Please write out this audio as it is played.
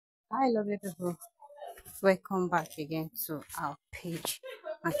Hi, lovely people. Welcome back again to our page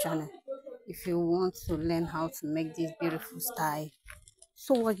and channel. If you want to learn how to make this beautiful style,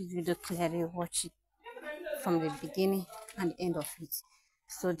 so watch the video clearly, watch it from the beginning and the end of it.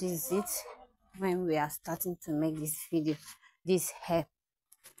 So this is it when we are starting to make this video, this hair.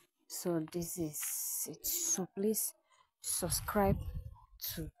 So this is it. So please subscribe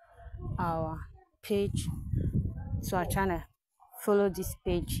to our page, to our channel, follow this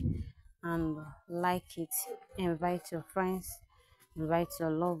page and like it, invite your friends, invite your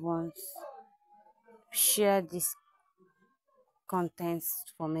loved ones, share this content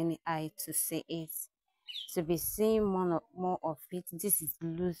for many eyes to see it, to be seeing more of it. This is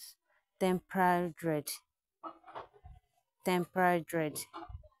loose temporary dread. Temporary dread.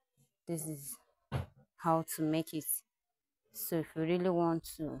 This is how to make it. So if you really want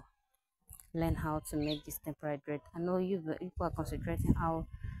to learn how to make this temporary dread, I know you people are concentrating how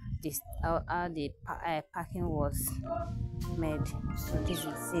the packing was made. So this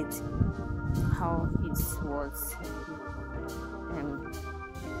is it, how it was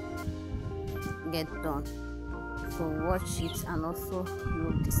get done. So watch it and also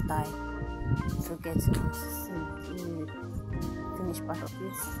look the style to get to see the finished part of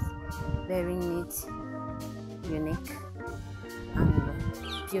it. Very neat, unique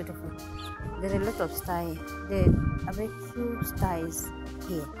and beautiful. There's a lot of style. There are two styles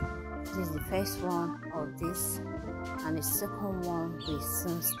here. This is the first one of this, and the second one will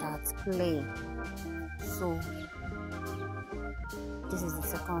soon start playing. So this is the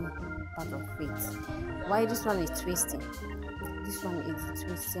second part of it. Why this one is twisting? This one is the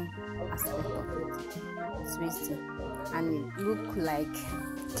twisting aspect of it. Twisting, and it look like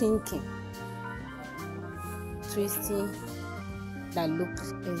kinking. Twisting that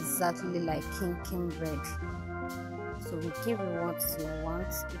looks exactly like kinking bread. So we give you what you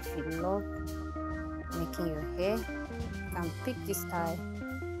want. If you love making your hair, you can pick this style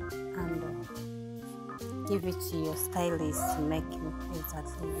and give it to your stylist to make you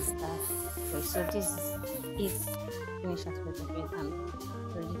exactly the style. So this is finished aspect of it and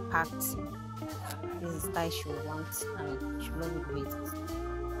really packed. This is the style she wants and she love it with.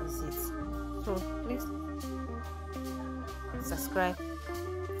 This is it. So please subscribe,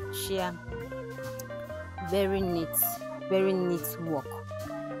 share. Very neat work,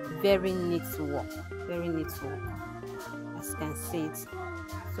 very neat work, very neat work, as you can see it.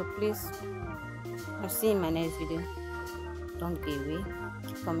 So please, I'll see you in my next video. Don't go away,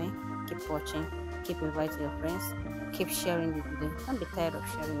 keep coming, keep watching, keep inviting your friends, keep sharing the video. Don't be tired of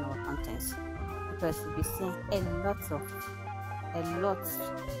sharing our contents, because you'll be seeing a lot of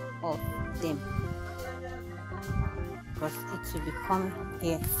them, because it will be coming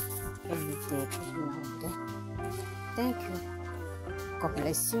here every day, every now and then. Thank you. God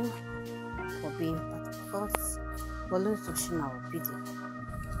bless you for being part of us, for watching our video.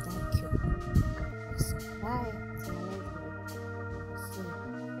 Thank you. Bye.